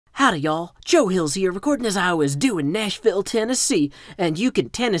Howdy, y'all. Joe Hills here, recording as I was due in Nashville, Tennessee. And you can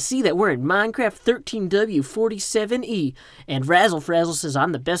Tennessee that we're in Minecraft 13W47E. And Razzle Frazzle says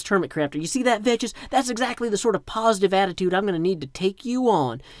I'm the best hermit crafter. You see that, Vechs? That's exactly the sort of positive attitude I'm going to need to take you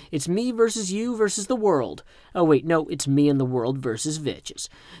on. It's me versus you versus the world. Oh, wait, no, it's me and the world versus Vechs.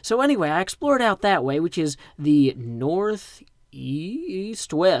 So anyway, I explored out that way, which is the northwest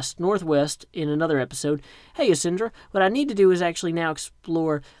in another episode. Hey, Asindra, what I need to do is actually now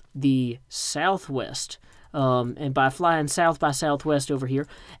explore the southwest, and by flying south by southwest over here.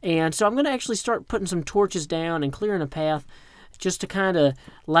 And so I'm going to actually start putting some torches down and clearing a path just to kind of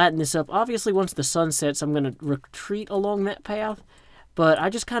lighten this up. Obviously, once the sun sets, I'm going to retreat along that path, but I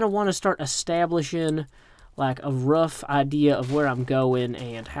just kind of want to start establishing like a rough idea of where I'm going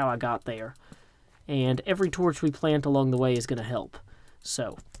and how I got there. And every torch we plant along the way is going to help.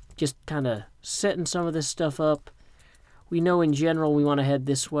 So, just kind of setting some of this stuff up. We know in general we want to head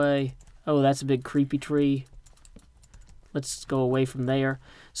this way. Oh, that's a big creepy tree. Let's go away from there.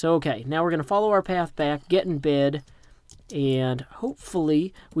 So, okay, now we're going to follow our path back, get in bed, and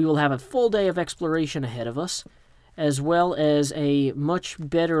hopefully we will have a full day of exploration ahead of us, as well as a much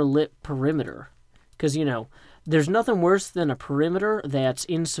better lit perimeter. Because, you know, there's nothing worse than a perimeter that's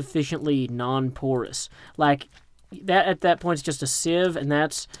insufficiently non-porous. Like, that at that point is just a sieve, and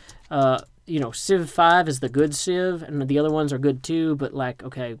that's, you know, Civ 5 is the good Civ, and the other ones are good too, but like,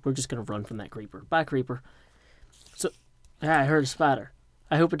 okay, we're just going to run from that creeper. Bye, creeper. So, I heard a spider.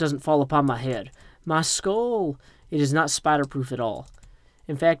 I hope it doesn't fall upon my head. My skull, it is not spider-proof at all.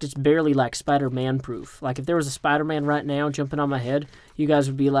 In fact, it's barely like Spider-Man-proof. Like, if there was a Spider-Man right now jumping on my head, you guys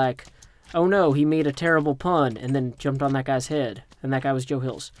would be like, oh no, he made a terrible pun, and then jumped on that guy's head. And that guy was Joe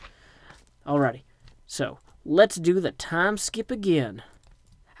Hills. Alrighty, so let's do the time skip again.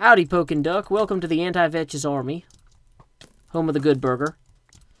 Howdy, Pokin' Duck. Welcome to the Anti-Vechs Army. Home of the good burger.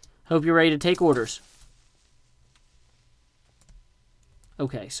 Hope you're ready to take orders.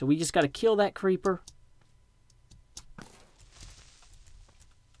 Okay, so we just got to kill that creeper.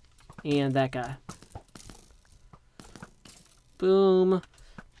 And that guy. Boom.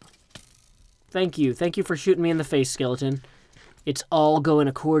 Thank you. Thank you for shooting me in the face, skeleton. It's all going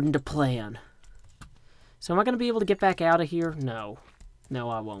according to plan. So am I going to be able to get back out of here? No. No,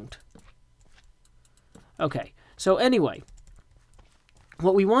 I won't. Okay. So anyway,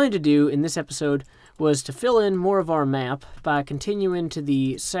 what we wanted to do in this episode was to fill in more of our map by continuing to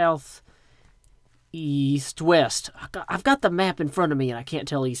the south, east, west. I've got the map in front of me and I can't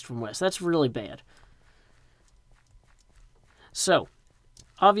tell east from west. That's really bad. So,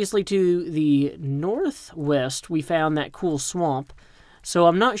 obviously, to the northwest, we found that cool swamp. So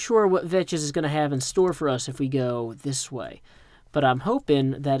I'm not sure what Vechs is going to have in store for us if we go this way. But I'm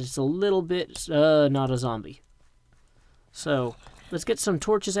hoping that it's a little bit not a zombie. So let's get some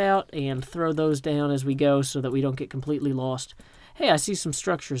torches out and throw those down as we go so that we don't get completely lost. Hey, I see some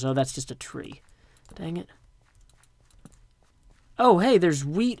structures. Oh, that's just a tree. Dang it. Oh, hey, there's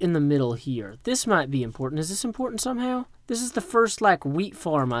wheat in the middle here. This might be important. Is this important somehow? This is the first, like, wheat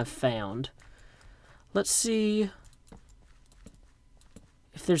farm I've found. Let's see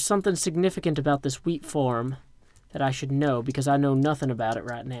if there's something significant about this wheat farm that I should know, because I know nothing about it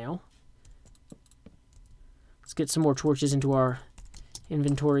right now. Let's get some more torches into our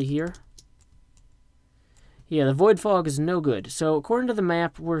inventory here. Yeah, the void fog is no good. So, according to the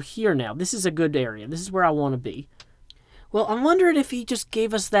map, we're here now. This is a good area. This is where I want to be. Well, I'm wondering if he just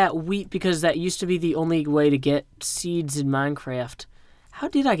gave us that wheat because that used to be the only way to get seeds in Minecraft. How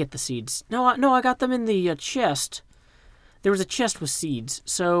did I get the seeds? No, I got them in the chest. There was a chest with seeds,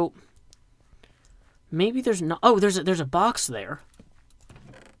 so maybe there's not. Oh, there's a box there.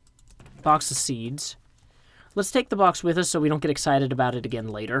 Box of seeds. Let's take the box with us so we don't get excited about it again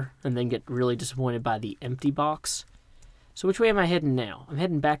later and then get really disappointed by the empty box. So which way am I heading now? I'm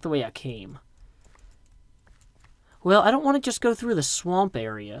heading back the way I came. Well, I don't want to just go through the swamp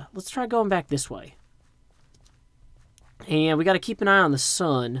area. Let's try going back this way. And we got to keep an eye on the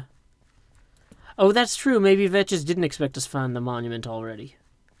sun. Oh, that's true. Maybe Vechs didn't expect us to find the monument already.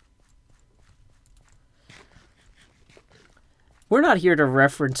 We're not here to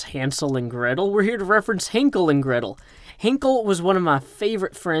reference Hansel and Gretel. We're here to reference Henkel and Gretel. Henkel was one of my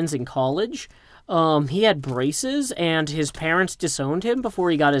favorite friends in college. He had braces, and his parents disowned him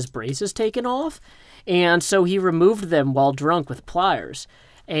before he got his braces taken off. And so he removed them while drunk with pliers.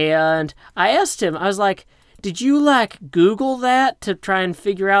 And I asked him, I was like, did you, like, Google that to try and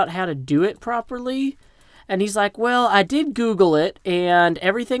figure out how to do it properly? And he's like, well, I did Google it, and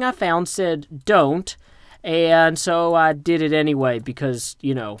everything I found said don't. And so I did it anyway because,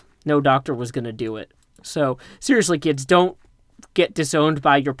 you know, no doctor was going to do it. So, seriously, kids, don't get disowned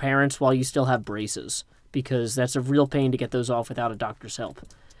by your parents while you still have braces, because that's a real pain to get those off without a doctor's help.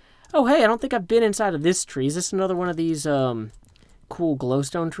 Oh, hey, I don't think I've been inside of this tree. Is this another one of these cool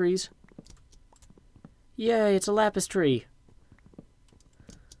glowstone trees? Yay, it's a lapis tree.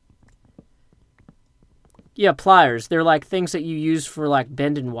 Yeah, pliers. They're like things that you use for like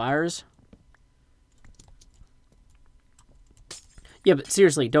bending wires. Yeah, but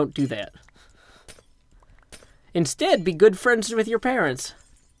seriously, don't do that. Instead, be good friends with your parents.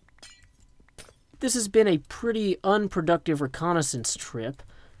 This has been a pretty unproductive reconnaissance trip.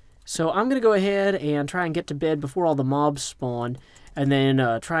 So I'm going to go ahead and try and get to bed before all the mobs spawn, and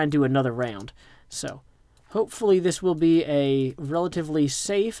then try and do another round. So hopefully this will be a relatively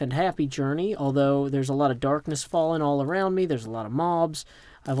safe and happy journey, although there's a lot of darkness falling all around me. There's a lot of mobs.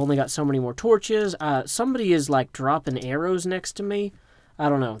 I've only got so many more torches. Somebody is like dropping arrows next to me. I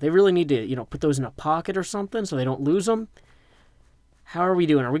don't know. They really need to, put those in a pocket or something so they don't lose them. How are we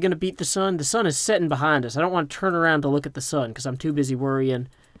doing? Are we going to beat the sun? The sun is setting behind us. I don't want to turn around to look at the sun because I'm too busy worrying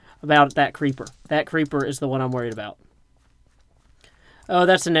about that creeper. That creeper is the one I'm worried about. Oh,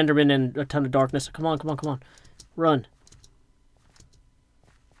 that's an Enderman in a ton of darkness. Come on, come on, come on. Run.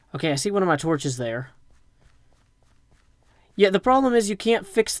 Okay, I see one of my torches there. Yeah, the problem is you can't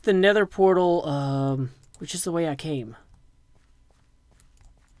fix the nether portal, which is the way I came.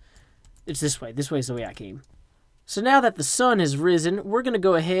 It's this way. This way is the way I came. So now that the sun has risen, we're going to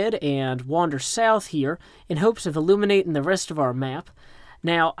go ahead and wander south here in hopes of illuminating the rest of our map.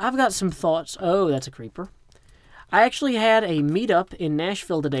 Now, I've got some thoughts. Oh, that's a creeper. I actually had a meetup in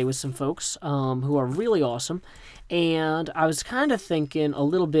Nashville today with some folks who are really awesome, and I was kind of thinking a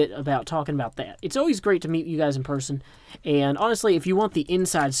little bit about talking about that. It's always great to meet you guys in person, and honestly, if you want the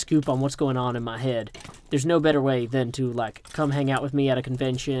inside scoop on what's going on in my head, there's no better way than to like come hang out with me at a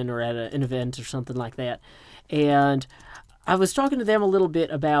convention or at an event or something like that. And I was talking to them a little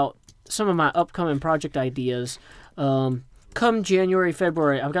bit about some of my upcoming project ideas. Come January,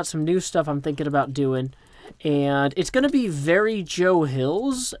 February, I've got some new stuff I'm thinking about doing. And it's going to be very Joe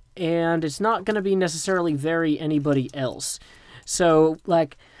Hills, and it's not going to be necessarily very anybody else. So,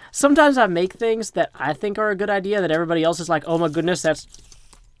 like, sometimes I make things that I think are a good idea that everybody else is like, oh my goodness,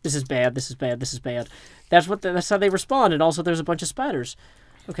 this is bad, this is bad, this is bad. That's how they respond, and also there's a bunch of spiders.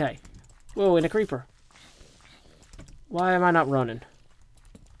 Okay. Whoa, and a creeper. Why am I not running?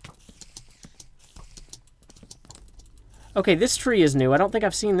 Okay, this tree is new. I don't think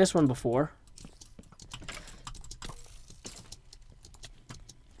I've seen this one before.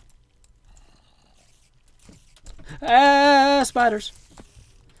 Ah, spiders.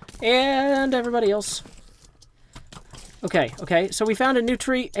 And everybody else. Okay, so we found a new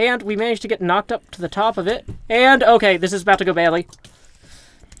tree, and we managed to get knocked up to the top of it. And, okay, this is about to go badly.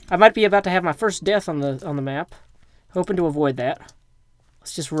 I might be about to have my first death on the map. Hoping to avoid that.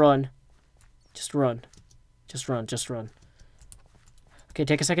 Let's just run. Just run. Just run, just run. Okay,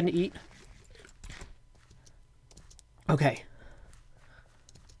 take a second to eat. Okay.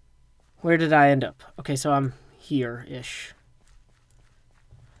 Where did I end up? Okay, so I'm here-ish.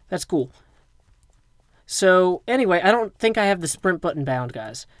 That's cool. So, anyway, I don't think I have the sprint button bound,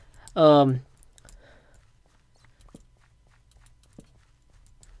 guys. So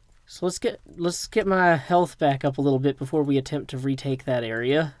let's get my health back up a little bit before we attempt to retake that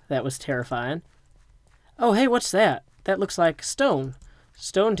area. That was terrifying. Oh, hey, what's that? That looks like stone.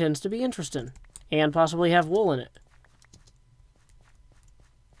 Stone tends to be interesting. And possibly have wool in it.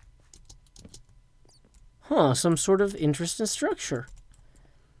 Huh, some sort of interesting structure.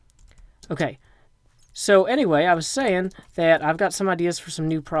 Okay. So anyway, I was saying that I've got some ideas for some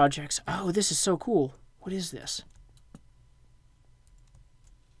new projects. Oh, this is so cool. What is this?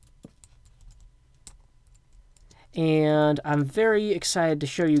 And I'm very excited to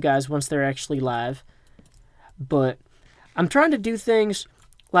show you guys once they're actually live. But I'm trying to do things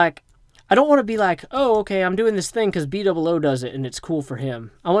like, I don't want to be like, oh, okay, I'm doing this thing because BOO does it and it's cool for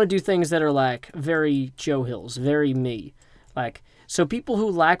him. I want to do things that are like very Joe Hills, very me. Like, so people who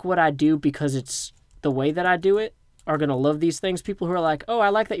like what I do because it's the way that I do it are going to love these things. People who are like, oh, I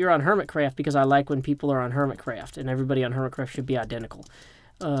like that you're on Hermitcraft because I like when people are on Hermitcraft and everybody on Hermitcraft should be identical.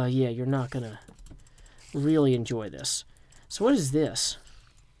 Yeah, you're not going to really enjoy this. So what is this?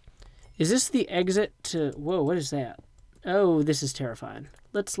 Is this the exit to... Whoa, what is that? Oh, this is terrifying.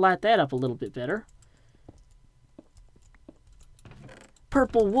 Let's light that up a little bit better.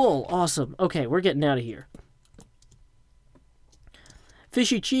 Purple wool. Awesome. Okay, we're getting out of here.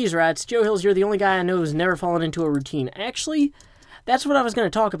 Fishy Cheese writes, Joe Hills, you're the only guy I know who's never fallen into a routine. Actually, that's what I was going to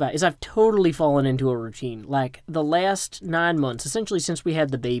talk about, is I've totally fallen into a routine. Like, the last 9 months, essentially since we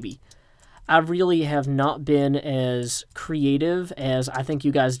had the baby, I really have not been as creative as I think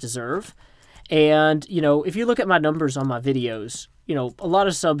you guys deserve. And, you know, if you look at my numbers on my videos, you know, a lot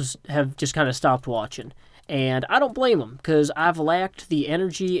of subs have just kind of stopped watching. And I don't blame them, because I've lacked the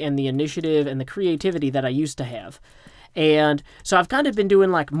energy and the initiative and the creativity that I used to have. And so I've kind of been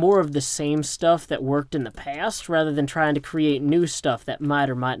doing like more of the same stuff that worked in the past rather than trying to create new stuff that might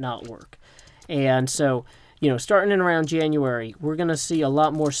or might not work. And so, you know, starting in around January, we're going to see a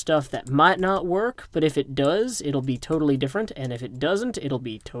lot more stuff that might not work, but if it does, it'll be totally different. And if it doesn't, it'll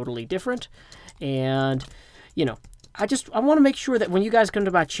be totally different. And, you know, I want to make sure that when you guys come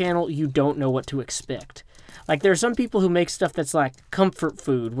to my channel, you don't know what to expect. Like, there are some people who make stuff that's like comfort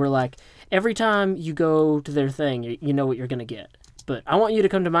food, where like every time you go to their thing, you know what you're going to get. But I want you to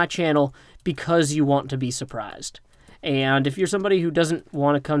come to my channel because you want to be surprised. And if you're somebody who doesn't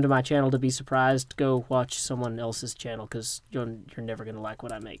want to come to my channel to be surprised, go watch someone else's channel, because you're never going to like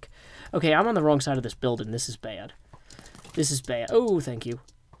what I make. Okay, I'm on the wrong side of this building. This is bad. This is bad. Oh, thank you.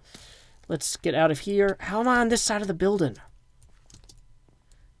 Let's get out of here. How am I on this side of the building?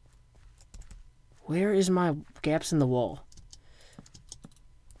 Where is my gaps in the wall?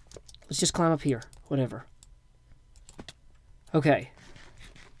 Let's just climb up here. Whatever. Okay.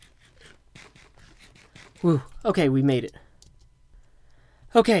 Whew. Okay, we made it.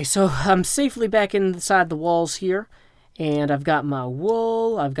 Okay, so I'm safely back inside the walls here. And I've got my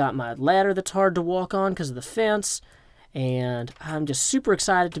wool. I've got my ladder that's hard to walk on because of the fence. And I'm just super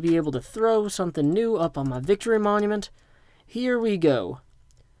excited to be able to throw something new up on my victory monument. Here we go.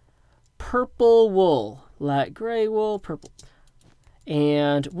 Purple wool. Light gray wool, purple.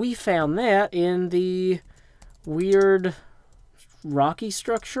 And we found that in the weird rocky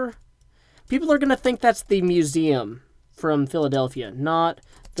structure. People are going to think that's the museum from Philadelphia, not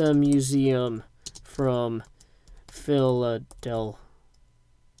the museum from Philadelphia.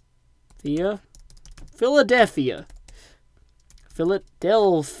 Philadelphia.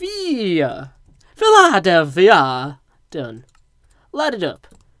 Philadelphia. Philadelphia. Done. Light it up.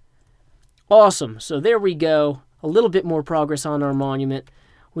 Awesome. So there we go. A little bit more progress on our monument.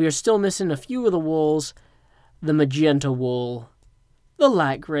 We are still missing a few of the wools. The magenta wool. The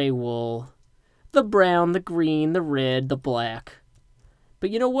light gray wool. The brown, the green, the red, the black. But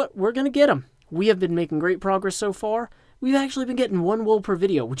you know what? We're going to get them. We have been making great progress so far. We've actually been getting 1 wool per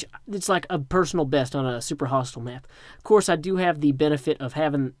video, which it's like a personal best on a super hostile map. Of course, I do have the benefit of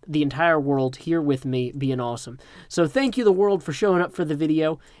having the entire world here with me being awesome. So thank you, the world, for showing up for the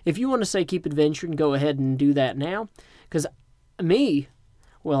video. If you want to say keep adventuring, go ahead and do that now. Because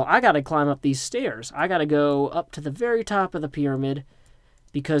well, I got to climb up these stairs. I got to go up to the very top of the pyramid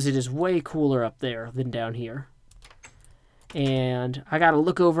because it is way cooler up there than down here. And I got to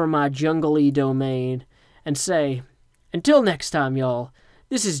look over my jungle-y domain and say, until next time, y'all,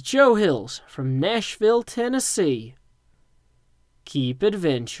 this is Joe Hills from Nashville, Tennessee. Keep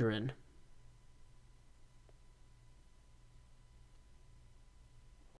adventuring.